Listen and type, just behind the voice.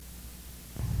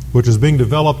which is being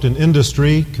developed in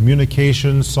industry,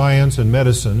 communications, science, and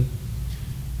medicine,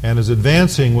 and is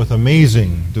advancing with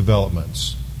amazing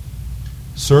developments.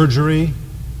 Surgery,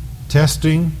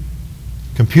 testing,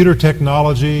 computer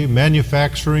technology,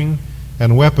 manufacturing,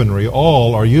 and weaponry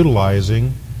all are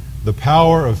utilizing the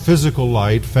power of physical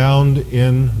light found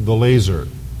in the laser.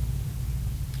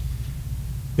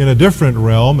 In a different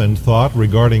realm and thought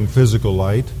regarding physical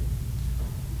light,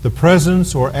 the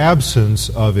presence or absence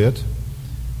of it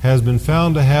has been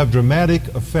found to have dramatic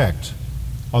effect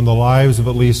on the lives of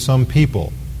at least some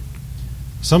people.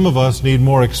 Some of us need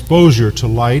more exposure to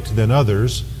light than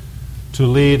others to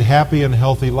lead happy and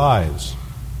healthy lives.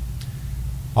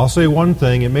 I'll say one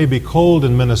thing, it may be cold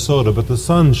in Minnesota, but the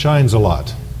sun shines a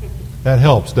lot. That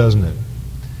helps, doesn't it?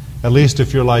 At least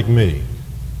if you're like me.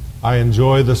 I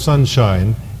enjoy the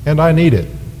sunshine, and I need it.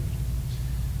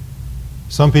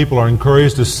 Some people are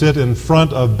encouraged to sit in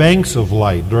front of banks of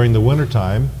light during the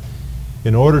wintertime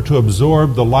in order to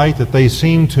absorb the light that they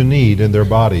seem to need in their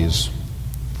bodies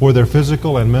for their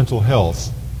physical and mental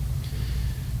health.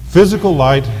 Physical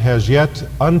light has yet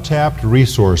untapped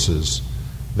resources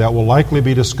that will likely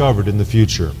be discovered in the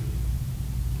future.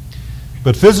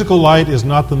 But physical light is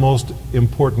not the most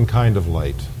important kind of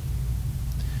light.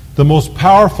 The most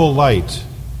powerful light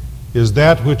is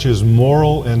that which is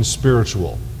moral and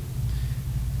spiritual.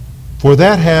 For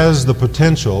that has the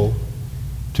potential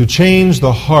to change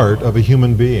the heart of a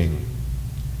human being.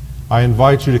 I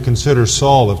invite you to consider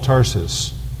Saul of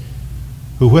Tarsus,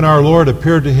 who, when our Lord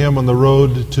appeared to him on the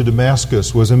road to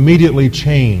Damascus, was immediately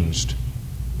changed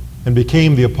and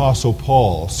became the Apostle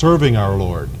Paul, serving our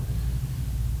Lord.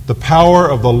 The power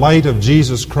of the light of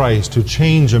Jesus Christ to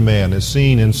change a man is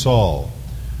seen in Saul.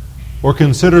 Or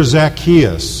consider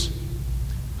Zacchaeus,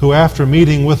 who after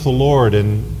meeting with the Lord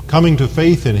and coming to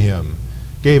faith in him,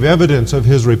 gave evidence of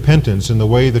his repentance in the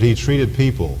way that he treated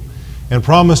people and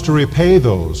promised to repay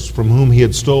those from whom he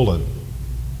had stolen.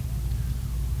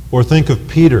 Or think of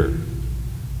Peter,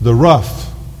 the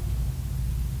rough,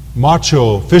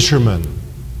 macho fisherman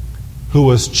who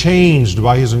was changed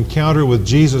by his encounter with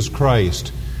Jesus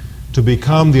Christ to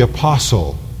become the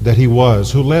apostle that he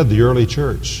was, who led the early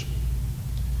church.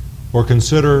 Or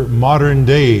consider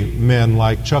modern-day men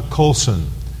like Chuck Colson,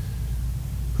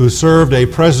 who served a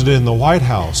president in the White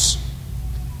House,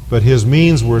 but his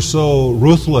means were so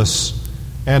ruthless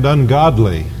and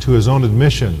ungodly, to his own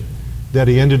admission, that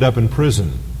he ended up in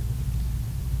prison.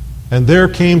 And there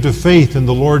came to faith in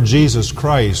the Lord Jesus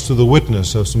Christ through the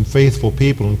witness of some faithful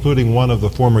people, including one of the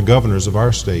former governors of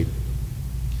our state.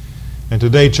 And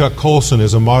today Chuck Colson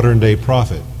is a modern-day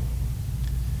prophet.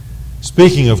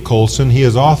 Speaking of Colson, he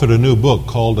has authored a new book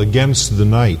called Against the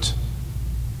Night.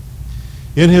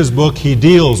 In his book, he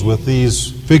deals with these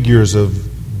figures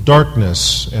of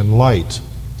darkness and light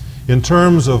in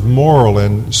terms of moral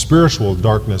and spiritual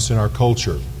darkness in our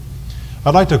culture.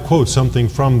 I'd like to quote something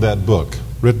from that book,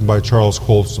 written by Charles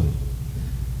Colson.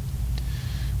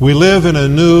 "We live in a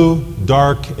new,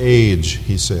 dark age,"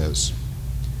 he says.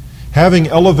 "Having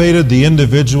elevated the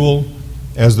individual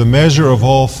as the measure of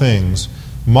all things,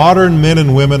 modern men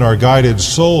and women are guided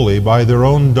solely by their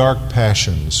own dark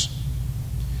passions.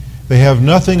 They have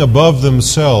nothing above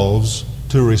themselves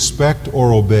to respect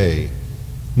or obey,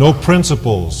 no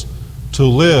principles to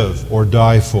live or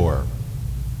die for.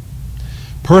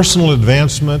 Personal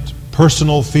advancement,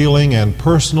 personal feeling, and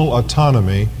personal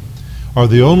autonomy are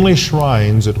the only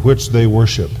shrines at which they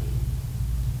worship."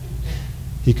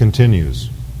 He continues,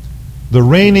 "The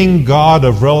reigning god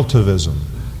of relativism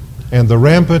and the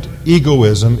rampant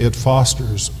egoism it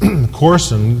fosters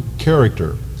coarsen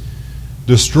character,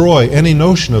 destroy any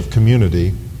notion of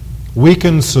community,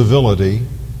 weaken civility,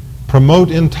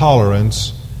 promote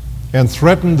intolerance, and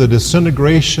threaten the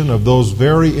disintegration of those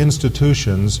very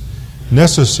institutions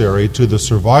necessary to the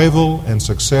survival and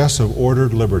success of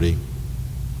ordered liberty.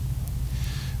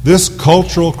 This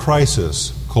cultural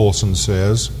crisis," Colson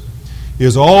says,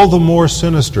 "is all the more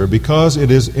sinister because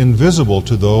it is invisible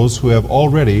to those who have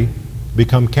already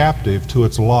become captive to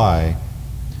its lie.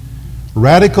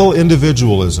 Radical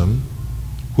individualism,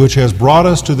 which has brought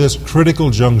us to this critical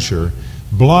juncture,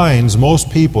 blinds most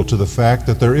people to the fact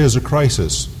that there is a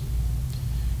crisis.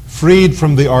 Freed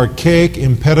from the archaic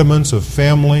impediments of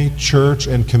family, church,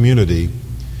 and community,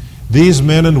 these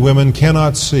men and women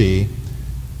cannot see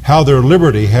how their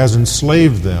liberty has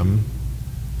enslaved them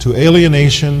to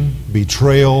alienation,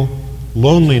 betrayal,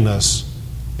 loneliness,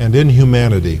 and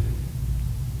inhumanity."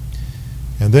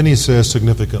 And then he says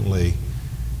significantly,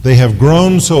 "They have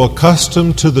grown so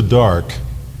accustomed to the dark,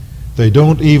 they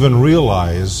don't even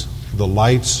realize the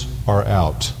lights are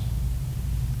out."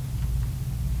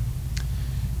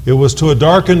 It was to a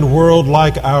darkened world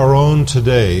like our own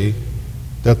today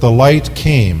that the light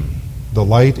came, the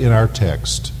light in our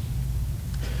text.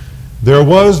 There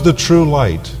was the true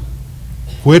light,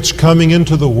 which, coming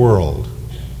into the world,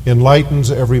 enlightens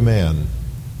every man.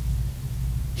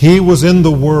 He was in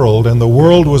the world, and the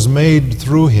world was made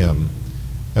through him,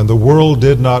 and the world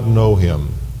did not know him.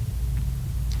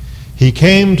 He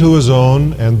came to his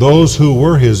own, and those who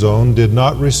were his own did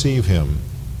not receive him.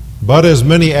 But as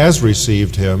many as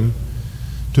received him,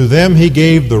 to them he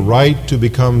gave the right to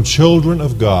become children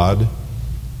of God,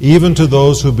 even to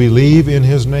those who believe in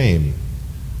his name,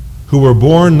 who were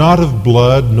born not of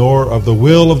blood, nor of the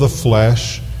will of the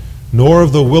flesh, nor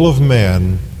of the will of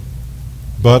man,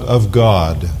 but of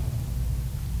God.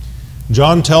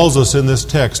 John tells us in this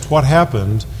text what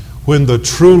happened when the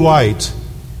true light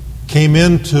came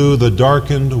into the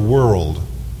darkened world.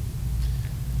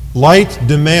 Light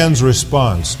demands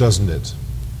response, doesn't it?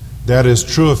 That is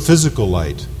true of physical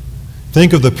light.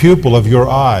 Think of the pupil of your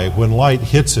eye. When light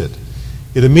hits it,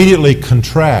 it immediately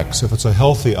contracts. If it's a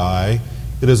healthy eye,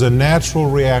 it is a natural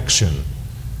reaction.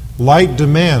 Light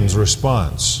demands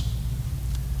response.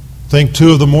 Think,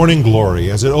 too, of the morning glory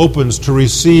as it opens to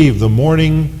receive the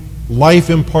morning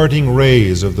life-imparting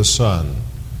rays of the sun.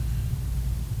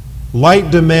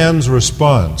 Light demands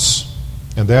response,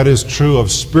 and that is true of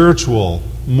spiritual,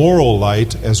 moral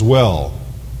light as well.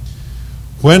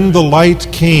 When the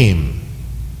light came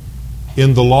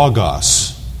in the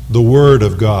Logos, the Word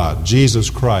of God, Jesus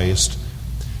Christ,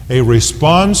 a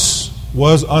response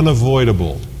was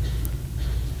unavoidable.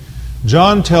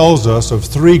 John tells us of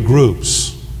three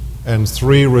groups and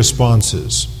three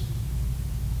responses.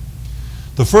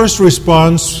 The first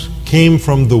response came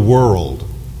from the world,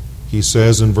 he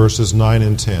says in verses 9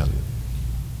 and 10.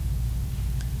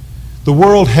 The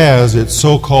world has its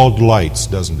so-called lights,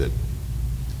 doesn't it?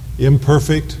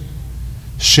 Imperfect,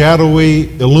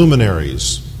 shadowy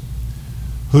illuminaries,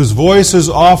 whose voices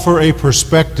offer a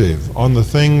perspective on the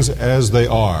things as they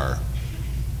are.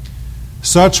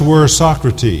 Such were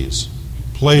Socrates,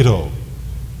 Plato,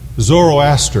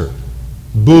 Zoroaster,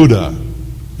 Buddha,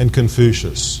 and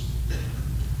Confucius.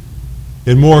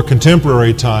 In more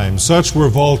contemporary times, such were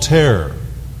Voltaire,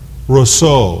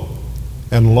 Rousseau,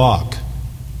 and Locke.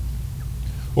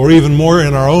 Or even more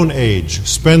in our own age,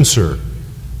 Spencer,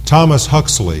 Thomas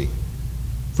Huxley,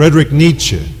 Friedrich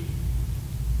Nietzsche,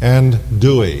 and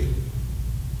Dewey.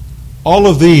 All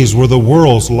of these were the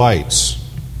world's lights.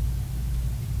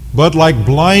 But like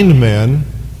blind men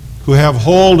who have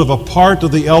hold of a part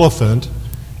of the elephant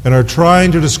and are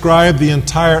trying to describe the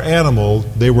entire animal,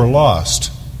 they were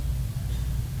lost.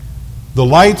 The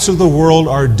lights of the world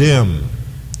are dim,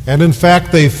 and in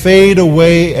fact they fade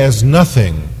away as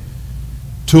nothing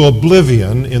to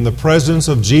oblivion in the presence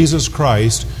of Jesus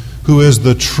Christ, who is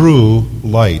the true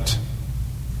light.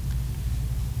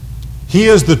 He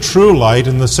is the true light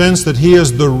in the sense that he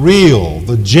is the real,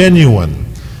 the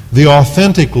genuine, the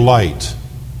authentic light.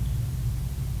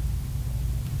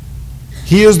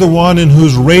 He is the one in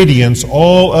whose radiance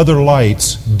all other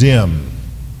lights dim.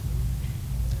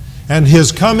 And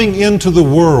his coming into the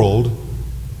world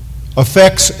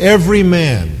affects every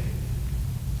man.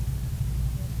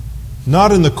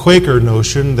 Not in the Quaker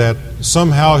notion that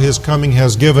somehow his coming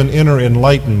has given inner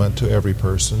enlightenment to every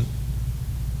person,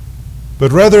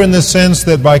 but rather in the sense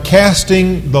that by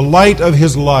casting the light of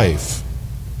his life,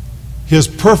 his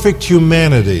perfect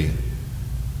humanity,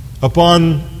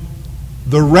 upon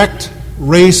the wrecked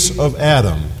race of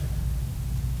Adam,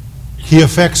 he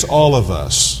affects all of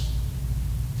us.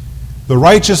 The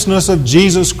righteousness of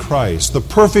Jesus Christ, the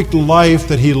perfect life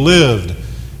that he lived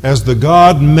as the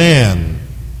God-man,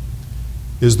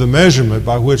 is the measurement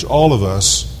by which all of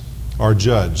us are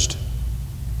judged.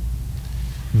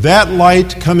 That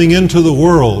light coming into the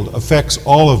world affects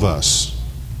all of us.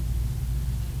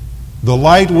 The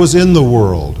light was in the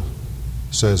world,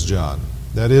 says John.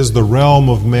 That is the realm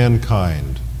of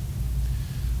mankind.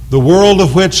 The world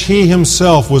of which he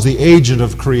himself was the agent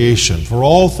of creation, for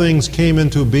all things came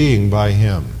into being by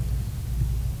him.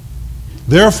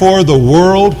 Therefore, the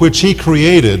world which he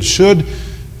created should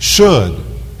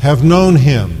have known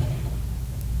him.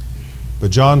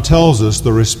 But John tells us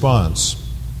the response.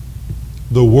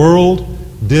 The world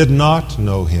did not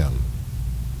know him.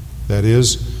 That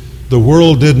is, the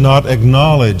world did not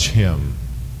acknowledge him.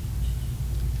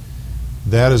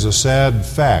 That is a sad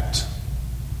fact,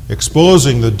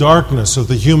 exposing the darkness of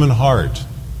the human heart.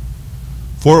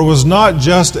 For it was not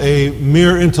just a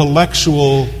mere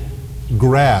intellectual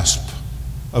grasp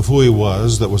of who he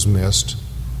was that was missed.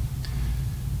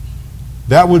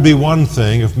 That would be one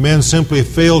thing if men simply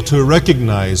failed to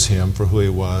recognize him for who he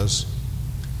was.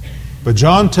 But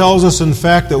John tells us, in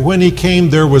fact, that when he came,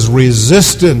 there was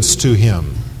resistance to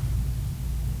him.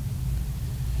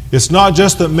 It's not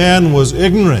just that man was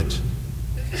ignorant,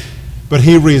 but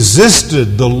he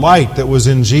resisted the light that was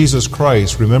in Jesus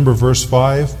Christ. Remember verse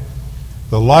 5?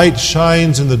 The light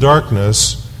shines in the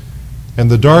darkness, and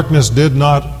the darkness did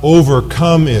not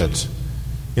overcome it,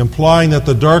 implying that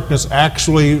the darkness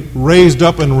actually raised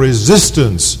up in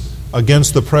resistance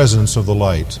against the presence of the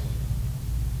light.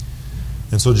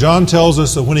 And so John tells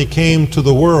us that when he came to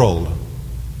the world,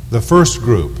 the first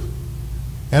group,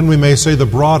 and we may say the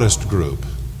broadest group,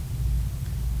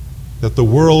 that the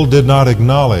world did not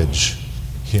acknowledge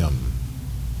him.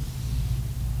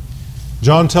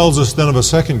 John tells us then of a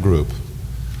second group,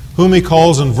 whom he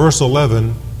calls in verse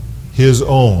 11 his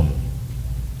own.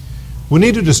 We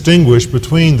need to distinguish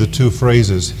between the two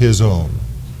phrases, his own,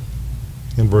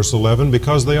 in verse 11,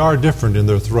 because they are different in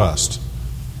their thrust.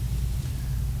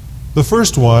 The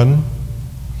first one,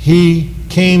 he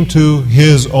came to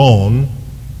his own,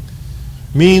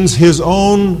 means his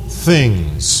own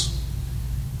things.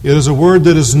 It is a word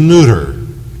that is neuter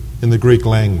in the Greek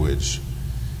language.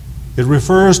 It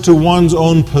refers to one's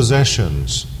own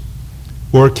possessions,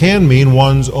 or it can mean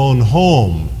one's own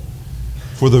home.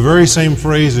 For the very same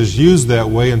phrase is used that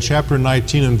way in chapter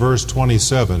 19 and verse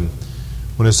 27,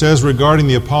 when it says regarding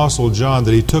the Apostle John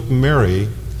that he took Mary,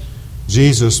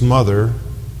 Jesus' mother,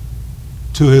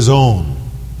 to his own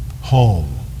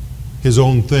home, his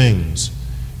own things,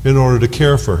 in order to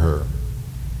care for her.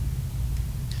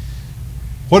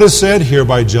 What is said here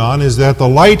by John is that the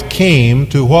light came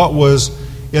to what was,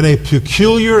 in a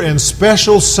peculiar and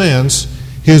special sense,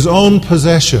 his own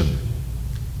possession.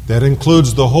 That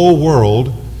includes the whole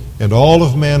world and all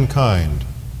of mankind.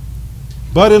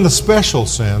 But in a special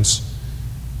sense,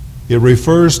 it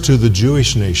refers to the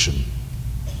Jewish nation,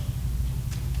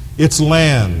 its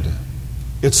land,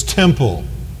 its temple,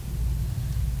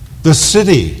 the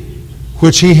city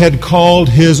which he had called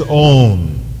his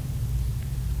own.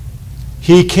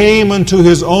 He came unto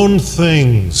his own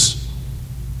things,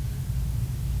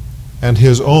 and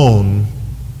his own,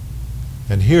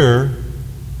 and here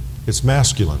it's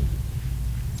masculine.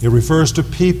 It refers to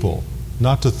people,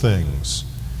 not to things.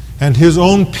 And his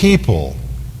own people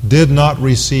did not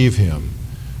receive him,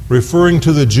 referring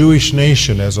to the Jewish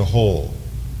nation as a whole.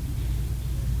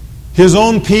 His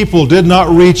own people did not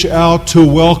reach out to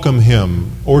welcome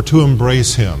him or to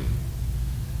embrace him.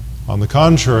 On the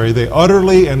contrary, they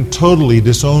utterly and totally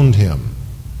disowned him.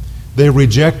 They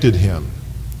rejected him,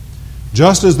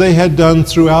 just as they had done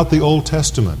throughout the Old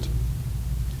Testament.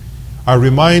 I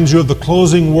remind you of the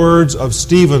closing words of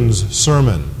Stephen's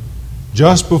sermon,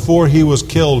 just before he was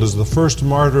killed as the first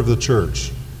martyr of the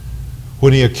church,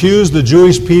 when he accused the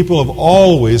Jewish people of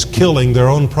always killing their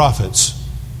own prophets.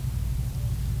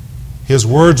 His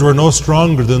words were no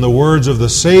stronger than the words of the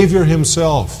Savior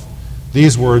himself.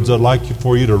 These words I'd like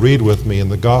for you to read with me in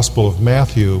the Gospel of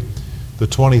Matthew, the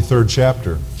 23rd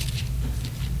chapter.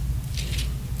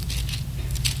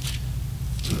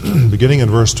 Beginning in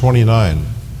verse 29.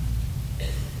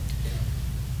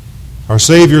 Our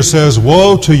Savior says,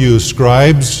 "Woe to you,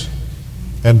 scribes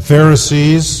and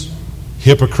Pharisees,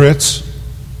 hypocrites!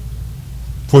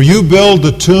 For you build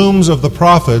the tombs of the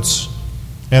prophets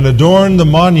and adorn the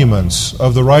monuments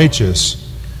of the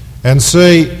righteous, and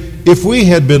say, if we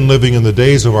had been living in the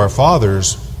days of our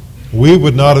fathers, we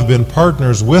would not have been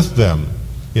partners with them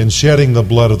in shedding the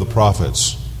blood of the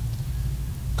prophets.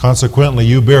 Consequently,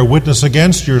 you bear witness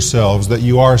against yourselves that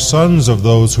you are sons of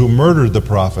those who murdered the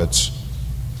prophets.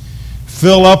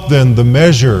 Fill up then the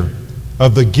measure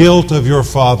of the guilt of your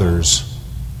fathers.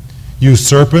 You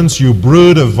serpents, you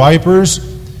brood of vipers,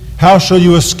 how shall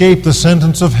you escape the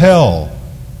sentence of hell?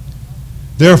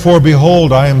 Therefore,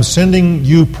 behold, I am sending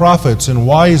you prophets and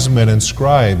wise men and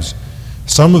scribes.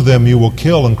 Some of them you will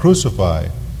kill and crucify,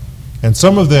 and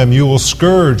some of them you will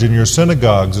scourge in your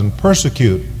synagogues and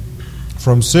persecute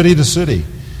from city to city,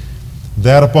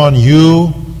 that upon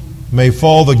you may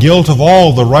fall the guilt of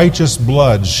all the righteous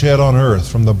blood shed on earth,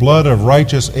 from the blood of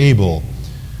righteous Abel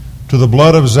to the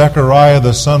blood of Zechariah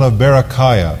the son of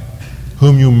Berechiah,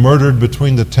 whom you murdered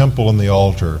between the temple and the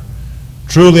altar.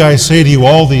 Truly I say to you,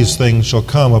 all these things shall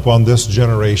come upon this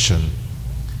generation."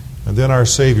 And then our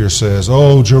Savior says,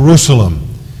 "O Jerusalem,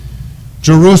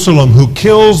 Jerusalem, who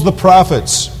kills the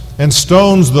prophets and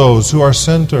stones those who are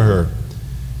sent to her.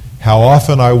 How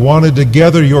often I wanted to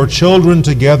gather your children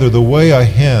together the way a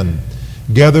hen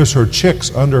gathers her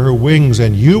chicks under her wings,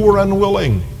 and you were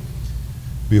unwilling.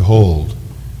 Behold,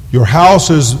 your house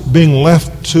is being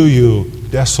left to you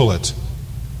desolate."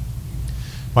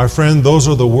 My friend, those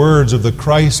are the words of the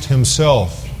Christ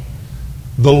himself,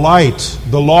 the light,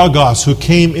 the Logos, who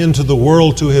came into the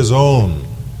world to his own,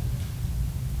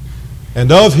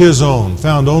 and of his own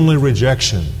found only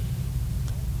rejection,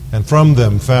 and from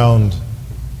them found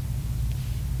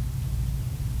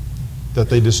that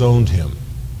they disowned him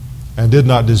and did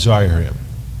not desire him.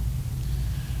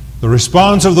 The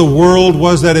response of the world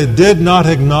was that it did not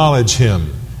acknowledge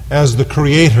him as the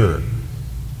Creator.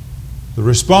 The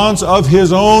response of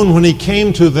his own when he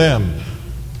came to them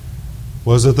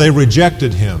was that they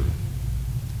rejected him.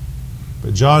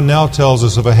 But John now tells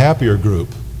us of a happier group,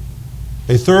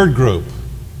 a third group,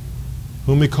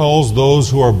 whom he calls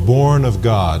those who are born of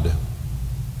God.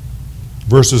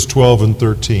 Verses 12 and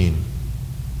 13.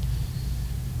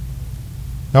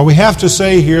 Now we have to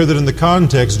say here that in the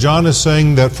context, John is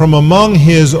saying that from among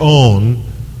his own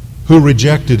who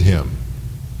rejected him,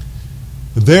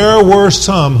 there were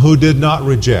some who did not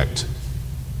reject.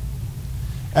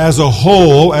 As a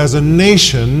whole, as a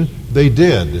nation, they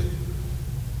did.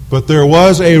 But there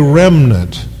was a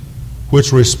remnant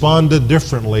which responded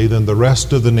differently than the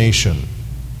rest of the nation.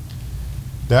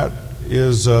 That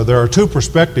is, there are two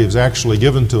perspectives actually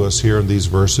given to us here in these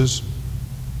verses.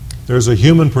 There's a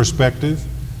human perspective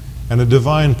and a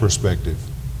divine perspective.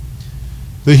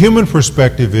 The human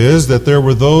perspective is that there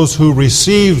were those who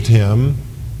received him,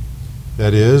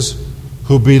 that is,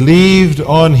 who believed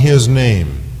on his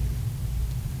name.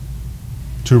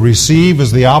 To receive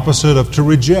is the opposite of to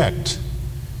reject.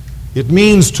 It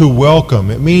means to welcome.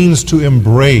 It means to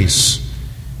embrace.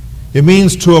 It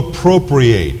means to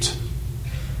appropriate.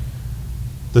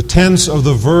 The tense of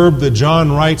the verb that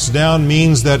John writes down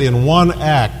means that in one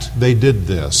act they did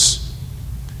this.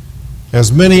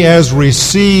 As many as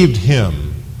received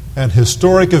him, an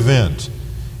historic event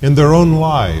in their own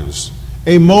lives,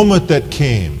 a moment that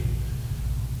came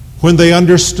when they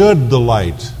understood the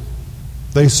light.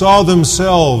 They saw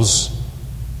themselves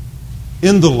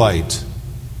in the light,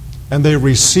 and they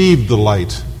received the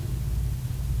light.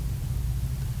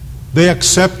 They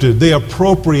accepted, they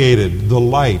appropriated the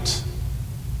light,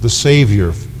 the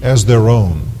Savior, as their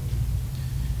own.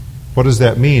 What does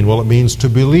that mean? Well, it means to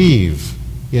believe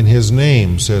in his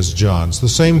name, says John. It's the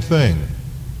same thing.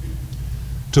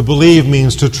 To believe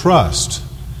means to trust.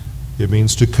 It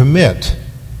means to commit.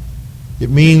 It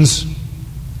means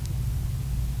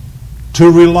to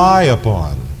rely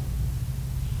upon.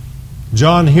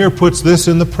 John here puts this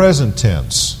in the present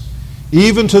tense.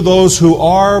 Even to those who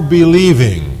are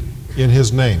believing in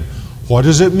his name. What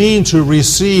does it mean to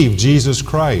receive Jesus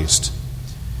Christ?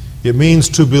 It means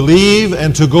to believe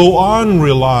and to go on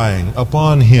relying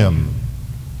upon him.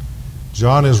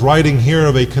 John is writing here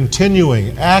of a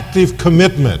continuing, active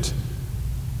commitment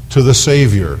to the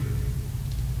Savior.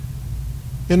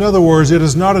 In other words, it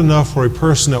is not enough for a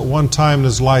person at one time in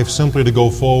his life simply to go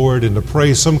forward and to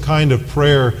pray some kind of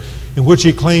prayer in which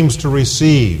he claims to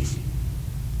receive.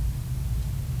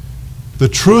 The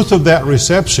truth of that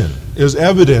reception is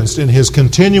evidenced in his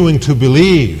continuing to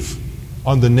believe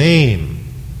on the name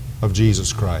of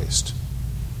Jesus Christ.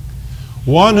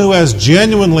 One who has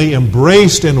genuinely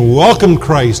embraced and welcomed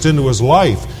Christ into his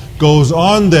life goes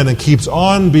on then and keeps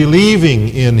on believing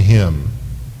in him.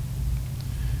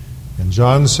 And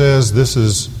John says this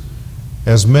is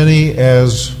as many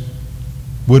as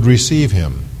would receive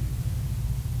him.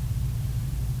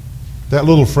 That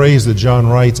little phrase that John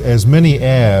writes, as many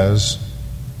as,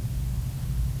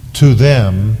 to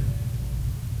them,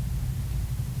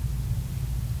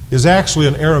 is actually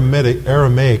an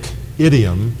Aramaic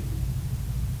idiom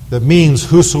that means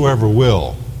whosoever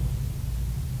will,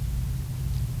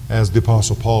 as the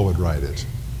Apostle Paul would write it.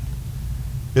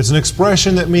 It's an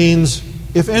expression that means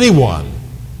if anyone,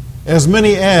 as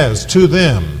many as, to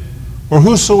them, or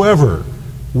whosoever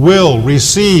will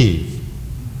receive,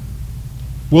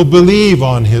 will believe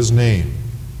on his name.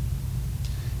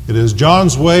 It is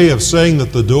John's way of saying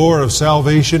that the door of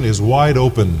salvation is wide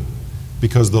open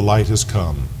because the light has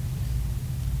come.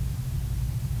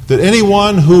 That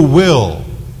anyone who will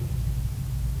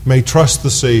may trust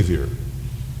the Savior.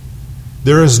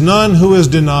 There is none who is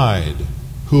denied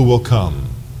who will come.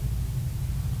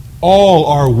 All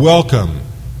are welcome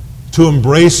to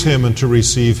embrace him and to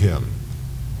receive him,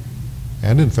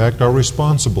 and in fact are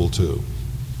responsible to.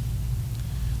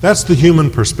 That's the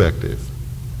human perspective.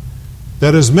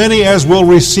 That as many as will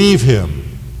receive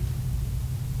him,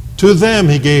 to them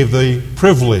he gave the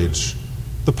privilege,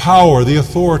 the power, the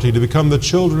authority to become the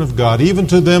children of God, even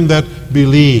to them that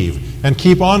believe and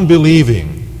keep on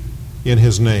believing in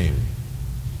his name.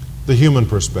 The human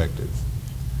perspective.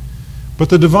 But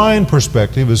the divine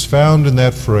perspective is found in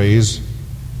that phrase,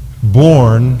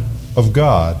 born of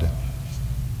God.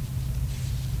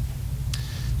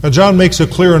 Now, John makes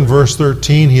it clear in verse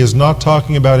 13 he is not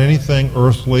talking about anything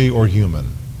earthly or human.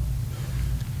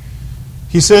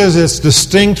 He says it's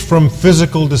distinct from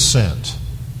physical descent.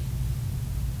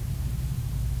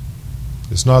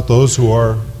 It's not those who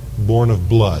are born of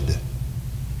blood,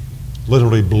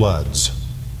 literally bloods.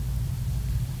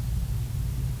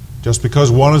 Just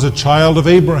because one is a child of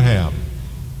Abraham,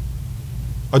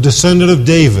 a descendant of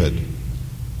David,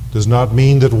 does not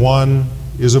mean that one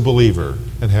is a believer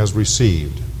and has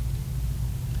received.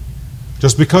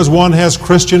 Just because one has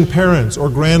Christian parents or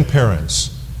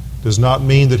grandparents does not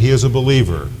mean that he is a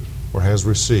believer or has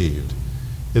received.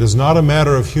 It is not a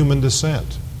matter of human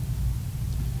descent.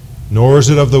 Nor is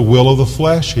it of the will of the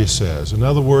flesh, he says. In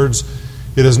other words,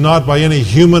 it is not by any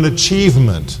human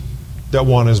achievement that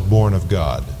one is born of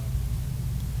God.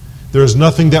 There is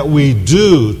nothing that we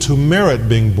do to merit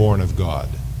being born of God.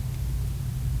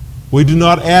 We do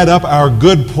not add up our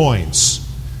good points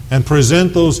and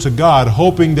present those to God,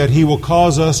 hoping that He will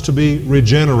cause us to be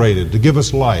regenerated, to give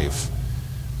us life.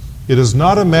 It is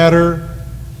not a matter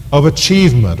of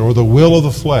achievement or the will of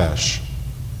the flesh,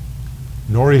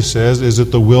 nor, he says, is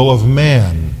it the will of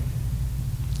man.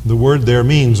 The word there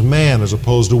means man as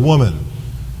opposed to woman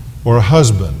or a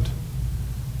husband.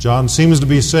 John seems to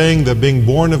be saying that being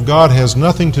born of God has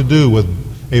nothing to do with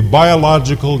a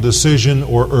biological decision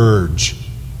or urge.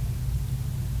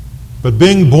 But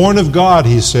being born of God,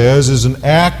 he says, is an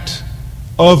act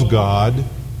of God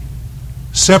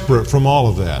separate from all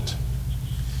of that.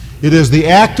 It is the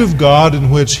act of God in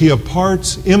which He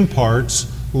imparts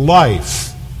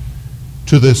life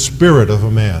to the spirit of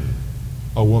a man,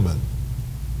 a woman.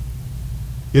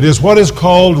 It is what is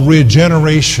called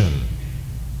regeneration.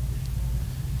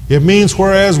 It means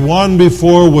whereas one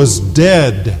before was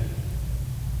dead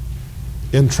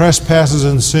in trespasses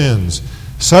and sins,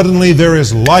 suddenly there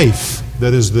is life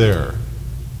that is there.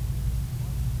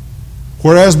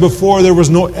 Whereas before there was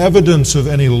no evidence of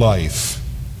any life,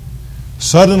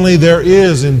 suddenly there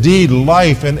is indeed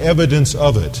life and evidence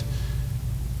of it.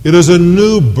 It is a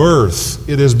new birth.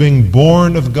 It is being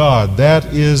born of God. That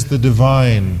is the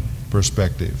divine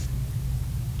perspective.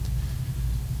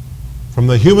 From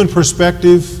the human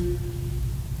perspective,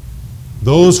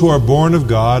 those who are born of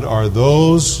God are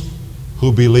those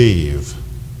who believe,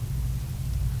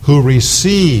 who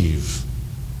receive.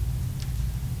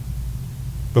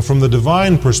 But from the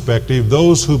divine perspective,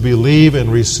 those who believe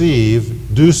and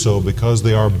receive do so because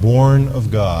they are born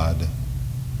of God.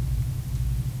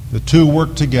 The two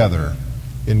work together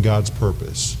in God's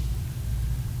purpose.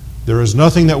 There is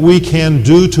nothing that we can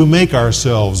do to make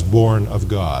ourselves born of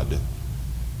God.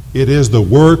 It is the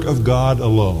work of God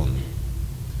alone.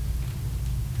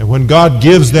 And when God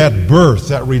gives that birth,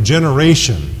 that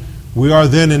regeneration, we are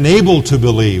then enabled to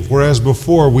believe, whereas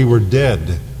before we were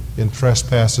dead in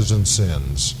trespasses and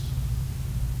sins.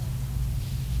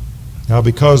 Now,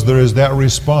 because there is that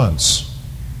response,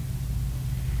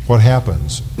 what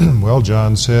happens? Well,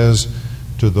 John says,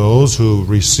 to those who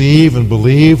receive and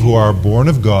believe, who are born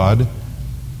of God,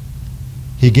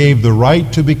 He gave the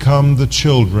right to become the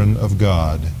children of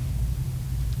God.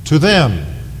 To them,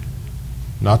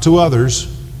 not to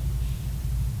others,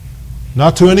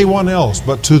 not to anyone else,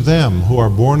 but to them who are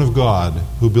born of God,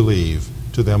 who believe,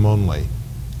 to them only.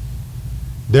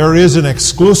 There is an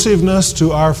exclusiveness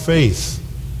to our faith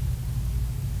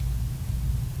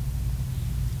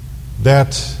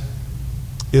that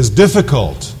is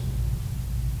difficult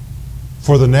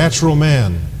for the natural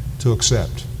man to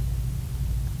accept.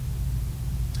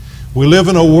 We live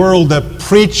in a world that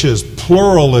preaches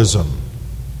pluralism,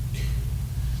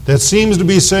 that seems to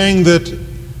be saying that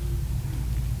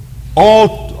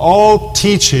all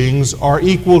teachings are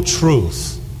equal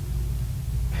truth.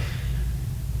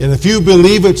 And if you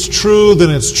believe it's true, then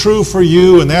it's true for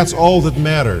you, and that's all that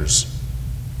matters.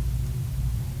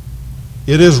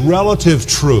 It is relative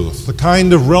truth, the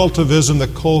kind of relativism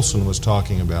that Colson was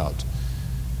talking about.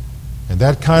 And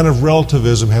that kind of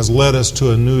relativism has led us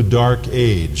to a new dark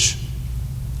age,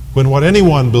 when what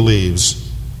anyone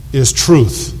believes is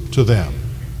truth to them.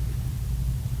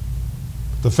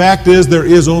 The fact is, there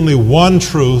is only one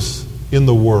truth in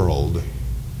the world,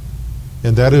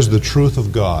 and that is the truth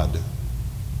of God.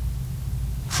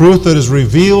 Truth that is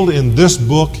revealed in this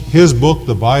book, His book,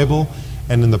 the Bible,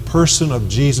 and in the person of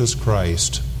Jesus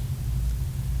Christ.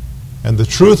 And the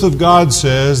truth of God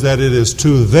says that it is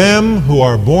to them who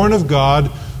are born of God,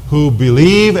 who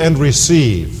believe and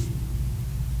receive,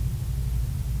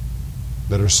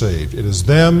 that are saved. It is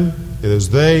them, it is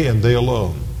they, and they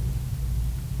alone.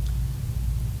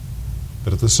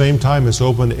 But at the same time, it's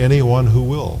open to anyone who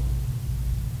will.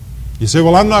 You say,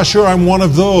 well, I'm not sure I'm one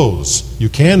of those. You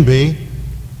can be.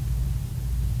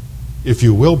 if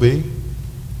you will be,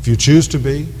 if you choose to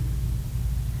be.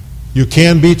 You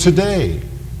can be today.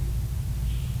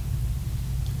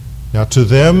 Now to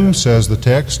them, says the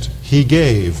text, he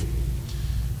gave.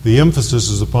 The emphasis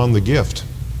is upon the gift.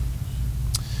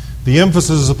 The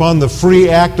emphasis is upon the free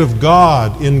act of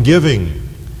God in giving.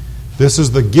 This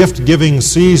is the gift-giving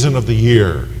season of the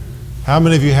year. How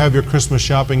many of you have your Christmas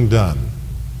shopping done?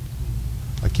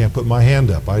 I can't put my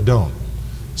hand up. I don't.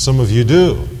 Some of you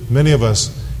do. Many of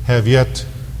us have yet,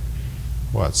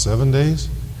 7 days?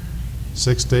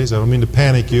 6 days? I don't mean to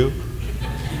panic you.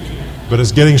 But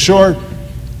it's getting short.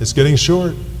 It's getting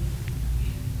short.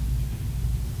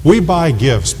 We buy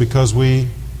gifts because we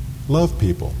love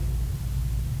people.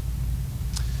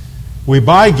 We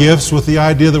buy gifts with the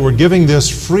idea that we're giving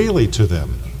this freely to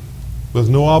them, with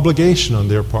no obligation on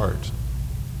their part.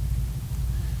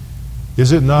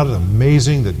 Is it not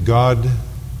amazing that God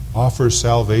offers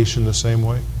salvation the same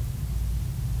way?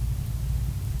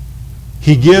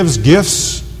 He gives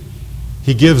gifts.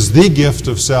 He gives the gift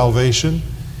of salvation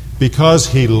because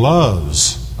He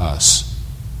loves us.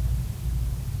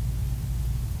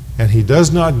 And He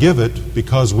does not give it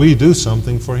because we do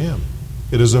something for Him.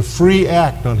 It is a free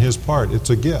act on His part. It's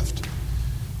a gift.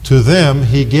 To them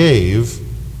He gave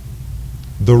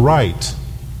the right,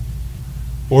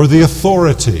 or the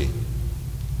authority,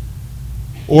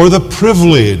 or the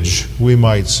privilege, we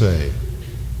might say,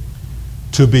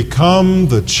 to become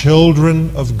the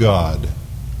children of God.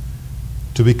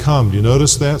 To become, do you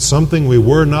notice that? Something we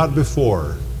were not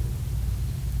before.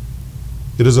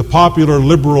 It is a popular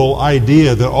liberal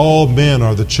idea that all men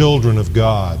are the children of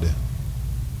God.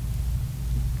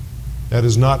 That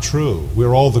is not true.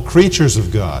 We're all the creatures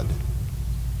of God,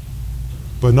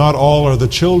 but not all are the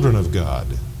children of God.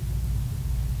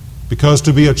 Because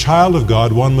to be a child of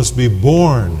God, one must be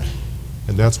born,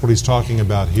 and that's what he's talking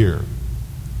about here.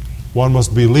 One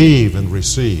must believe and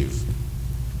receive.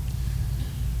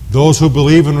 Those who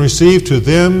believe and receive, to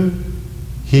them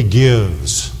He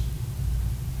gives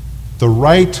the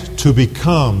right to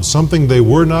become something they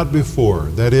were not before,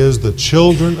 that is, the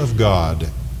children of God.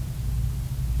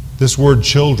 This word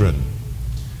children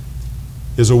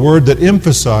is a word that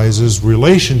emphasizes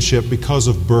relationship because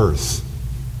of birth.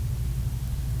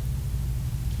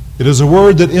 It is a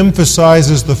word that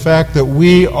emphasizes the fact that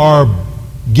we are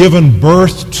given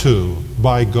birth to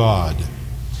by God.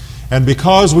 And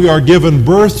because we are given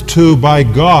birth to by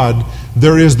God,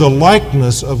 there is the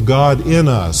likeness of God in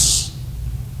us.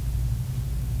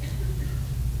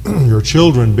 Your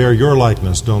children bear your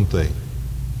likeness, don't they?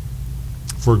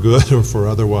 For good or for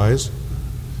otherwise.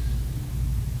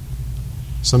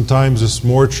 Sometimes it's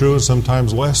more true and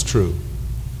sometimes less true.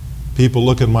 People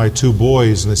look at my two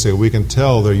boys and they say, "We can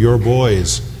tell they're your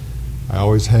boys." I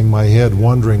always hang my head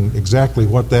wondering exactly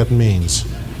what that means.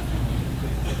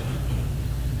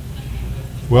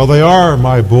 Well, they are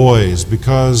my boys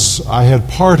because I had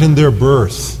part in their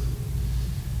birth,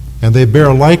 and they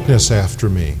bear likeness after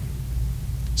me,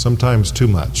 sometimes too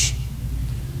much.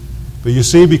 But you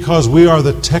see, because we are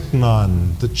the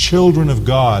teknon, the children of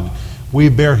God, we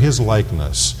bear His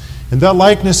likeness. And that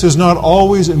likeness is not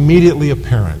always immediately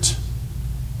apparent,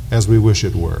 as we wish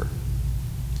it were.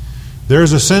 There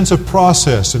is a sense of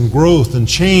process and growth and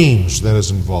change that is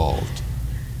involved.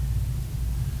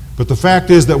 But the fact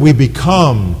is that we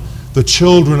become the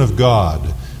children of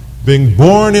God. Being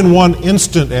born in one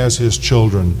instant as His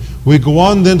children, we go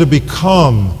on then to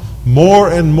become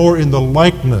more and more in the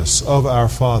likeness of our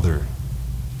Father.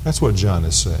 That's what John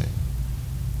is saying.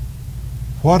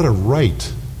 What a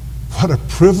right, what a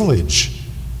privilege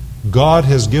God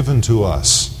has given to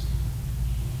us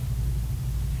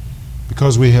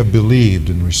because we have believed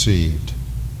and received.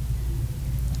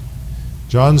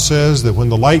 John says that when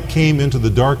the light came into the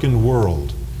darkened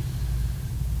world,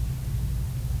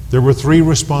 there were three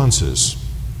responses.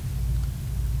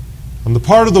 On the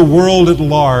part of the world at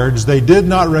large, they did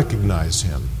not recognize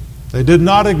Him. They did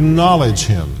not acknowledge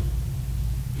Him.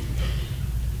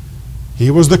 He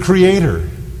was the Creator.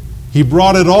 He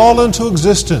brought it all into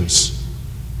existence,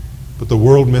 but the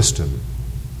world missed Him.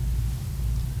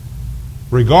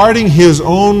 Regarding His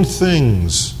own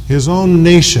things, His own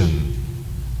nation,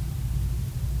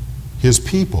 His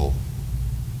people,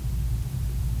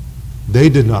 they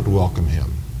did not welcome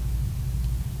Him.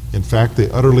 In fact, they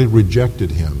utterly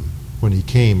rejected Him when He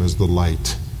came as the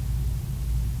light.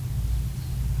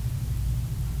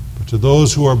 But to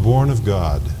those who are born of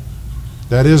God,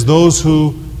 that is, those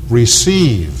who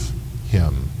receive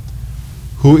Him,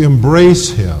 who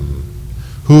embrace Him,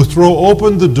 who throw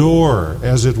open the door,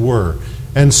 as it were,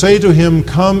 and say to Him,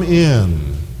 "Come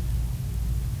in."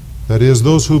 That is,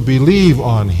 those who believe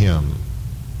on Him,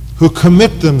 who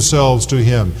commit themselves to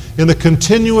Him in a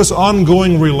continuous,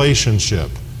 ongoing relationship.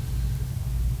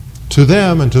 To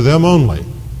them and to them only,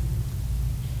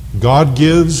 God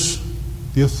gives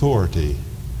the authority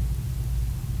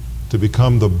to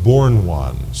become the born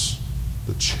ones,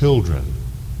 the children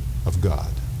of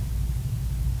God.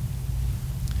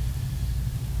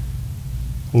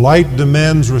 Light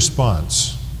demands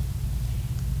response.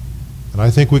 And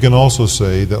I think we can also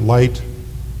say that light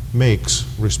makes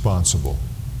responsible.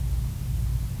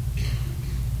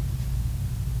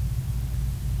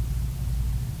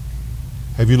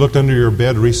 Have you looked under your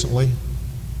bed recently?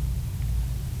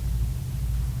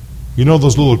 You know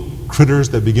those little critters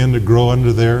that begin to grow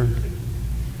under there?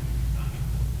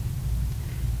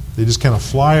 They just kind of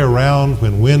fly around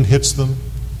when wind hits them,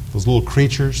 those little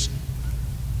creatures.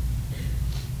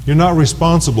 You're not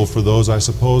responsible for those, I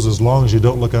suppose, as long as you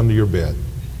don't look under your bed.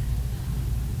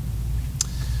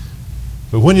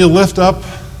 But when you lift up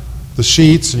the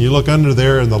sheets and you look under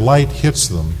there and the light hits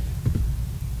them,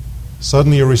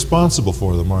 suddenly you're responsible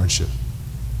for them, aren't you?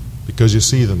 Because you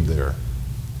see them there.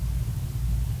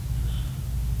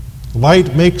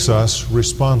 Light makes us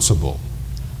responsible.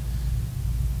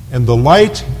 And the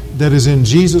light that is in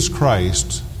Jesus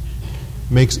Christ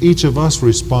makes each of us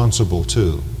responsible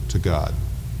too, to God.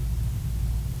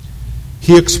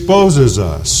 He exposes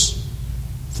us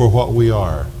for what we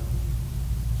are.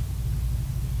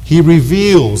 He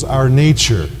reveals our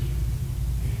nature,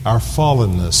 our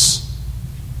fallenness.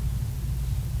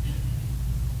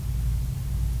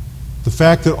 The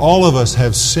fact that all of us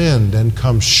have sinned and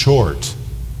come short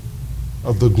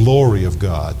of the glory of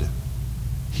God.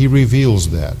 He reveals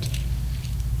that.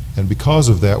 And because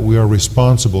of that, we are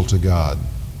responsible to God.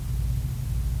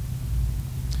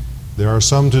 There are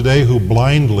some today who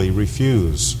blindly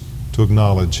refuse to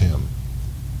acknowledge Him.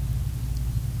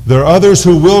 There are others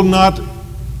who will not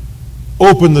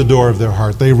open the door of their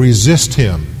heart. They resist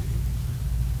Him.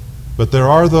 But there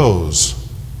are those,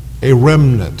 a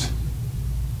remnant,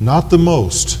 not the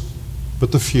most,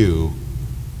 but the few,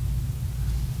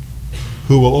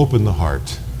 who will open the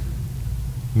heart.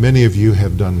 Many of you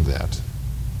have done that.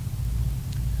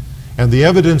 And the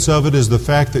evidence of it is the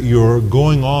fact that you're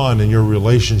going on in your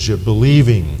relationship,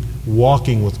 believing,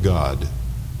 walking with God.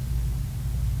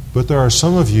 But there are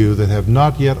some of you that have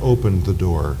not yet opened the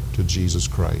door to Jesus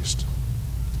Christ.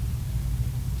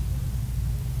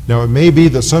 Now, it may be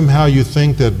that somehow you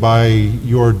think that by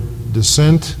your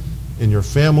descent in your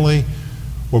family,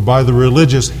 or by the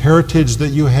religious heritage that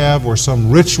you have, or some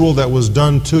ritual that was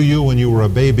done to you when you were a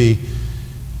baby,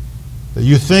 that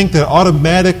you think that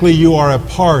automatically you are a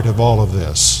part of all of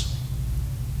this.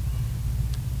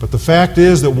 But the fact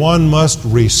is that one must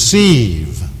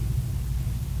receive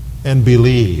and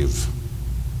believe.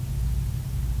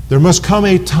 There must come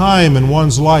a time in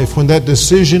one's life when that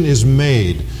decision is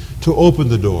made to open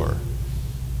the door.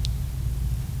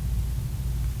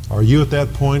 Are you at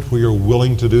that point where you're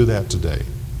willing to do that today?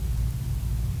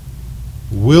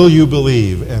 Will you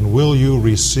believe and will you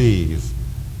receive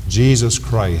Jesus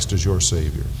Christ as your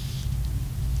Savior?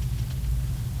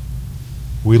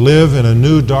 We live in a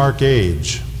new dark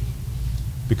age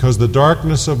because the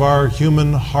darkness of our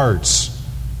human hearts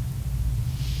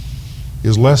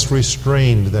is less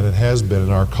restrained than it has been in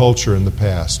our culture in the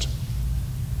past.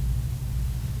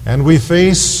 And we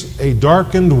face a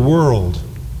darkened world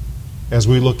as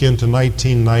we look into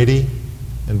 1990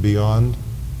 and beyond.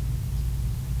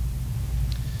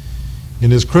 In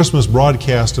his Christmas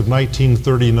broadcast of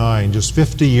 1939, just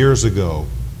 50 years ago,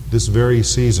 this very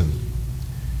season,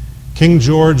 King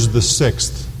George VI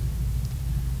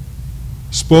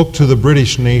spoke to the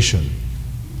British nation,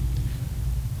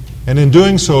 and in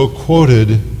doing so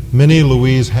quoted Minnie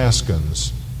Louise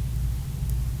Haskins.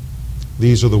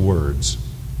 These are the words.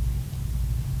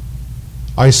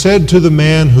 "I said to the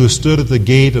man who stood at the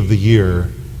gate of the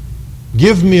year,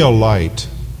 'Give me a light,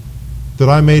 that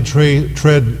I may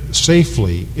tread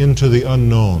safely into the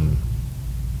unknown.'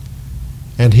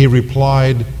 And he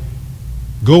replied,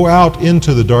 'Go out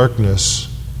into the darkness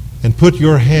and put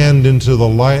your hand into the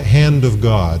hand of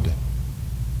God.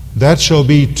 That shall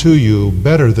be to you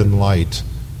better than light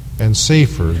and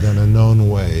safer than a known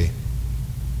way.'"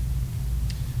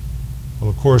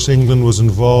 Well, of course, England was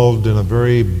involved in a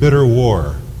very bitter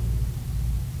war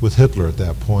with Hitler at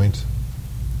that point.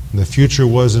 And the future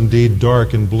was indeed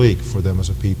dark and bleak for them as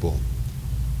a people.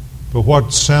 But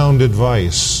what sound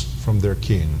advice from their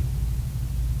king.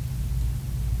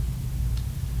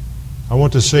 I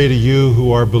want to say to you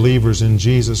who are believers in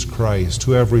Jesus Christ,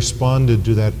 who have responded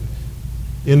to that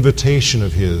invitation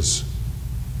of His,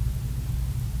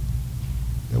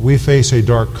 that we face a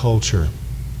dark culture.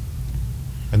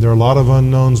 And there are a lot of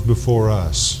unknowns before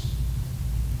us.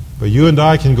 But you and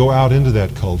I can go out into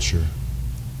that culture.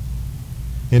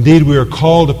 Indeed, we are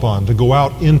called upon to go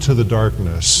out into the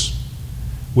darkness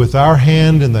with our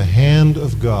hand in the hand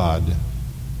of God.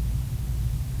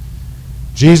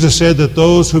 Jesus said that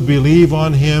those who believe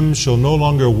on Him shall no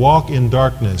longer walk in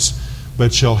darkness,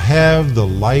 but shall have the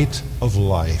light of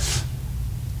life.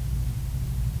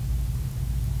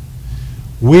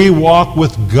 We walk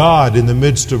with God in the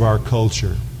midst of our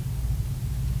culture.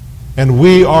 And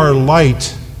we are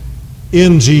light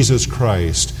in Jesus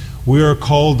Christ. We are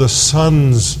called the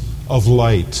sons of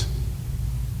light.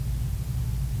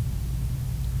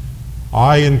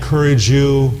 I encourage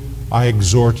you, I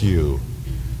exhort you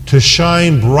to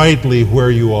shine brightly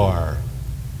where you are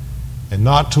and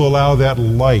not to allow that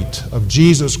light of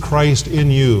Jesus Christ in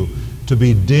you to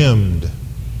be dimmed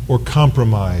or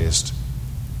compromised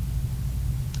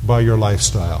by your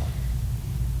lifestyle,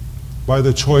 by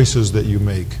the choices that you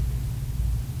make,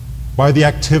 by the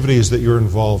activities that you're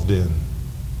involved in.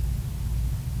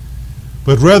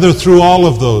 But rather through all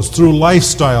of those, through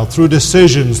lifestyle, through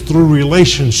decisions, through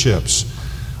relationships,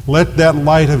 let that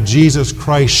light of Jesus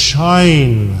Christ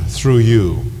shine through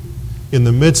you in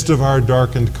the midst of our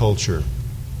darkened culture.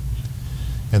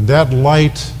 And that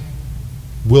light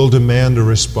will demand a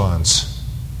response.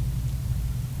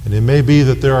 And it may be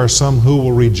that there are some who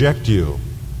will reject you,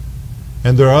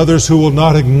 and there are others who will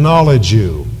not acknowledge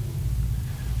you.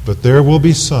 But there will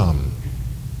be some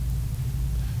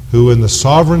who, in the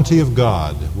sovereignty of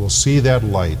God, will see that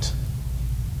light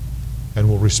and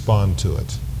will respond to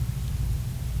it.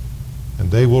 And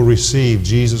they will receive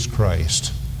Jesus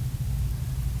Christ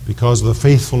because of the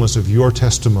faithfulness of your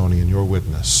testimony and your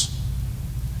witness.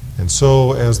 And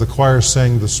so, as the choir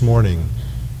sang this morning,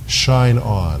 shine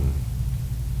on.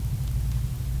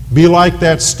 Be like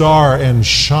that star and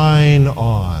shine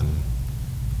on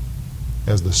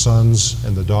as the sons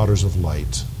and the daughters of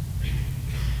light.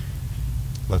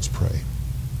 Let's pray.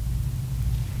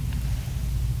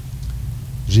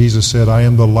 Jesus said, I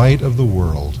am the light of the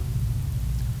world.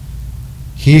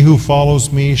 He who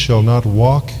follows me shall not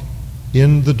walk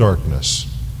in the darkness,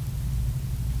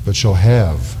 but shall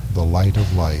have the light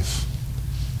of life.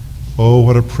 Oh,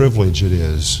 what a privilege it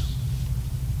is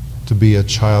to be a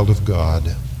child of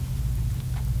God.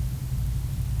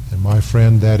 And my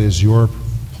friend, that is your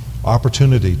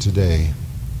opportunity today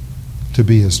to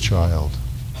be His child.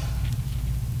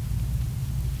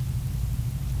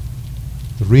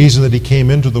 The reason that He came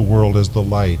into the world as the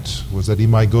light was that He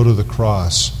might go to the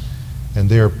cross and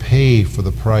there pay for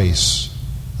the price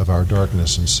of our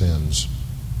darkness and sins.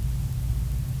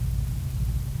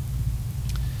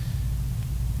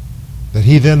 That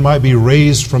He then might be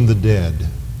raised from the dead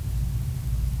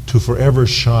to forever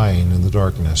shine in the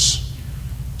darkness,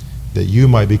 that you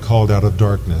might be called out of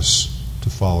darkness to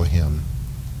follow Him.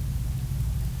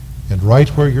 And right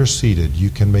where you're seated, you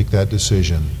can make that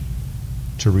decision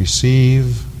to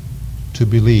receive, to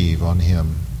believe on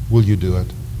Him. Will you do it?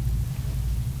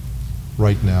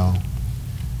 Right now.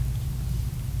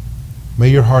 May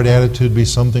your heart attitude be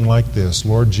something like this: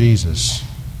 Lord Jesus,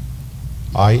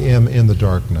 I am in the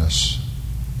darkness,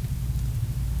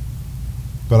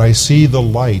 but I see the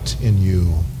light in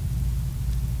you.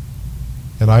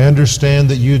 And I understand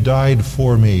that you died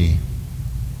for me,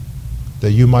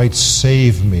 that you might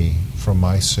save me from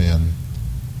my sin.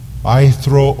 I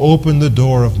throw open the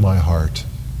door of my heart.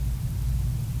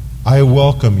 I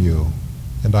welcome you,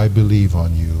 and I believe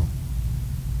on you.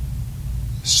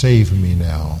 Save me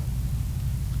now.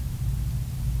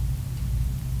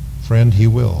 Friend, He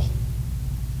will.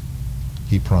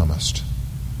 He promised.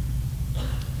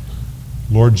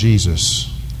 Lord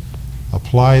Jesus,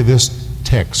 apply this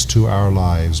text to our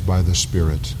lives by the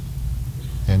Spirit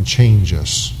and change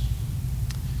us.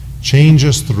 Change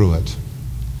us through it,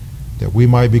 that we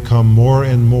might become more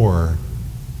and more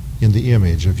in the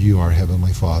image of you, our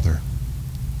Heavenly Father.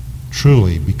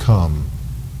 Truly become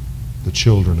the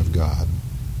children of God.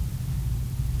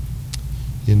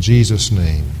 In Jesus'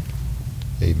 name,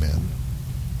 amen.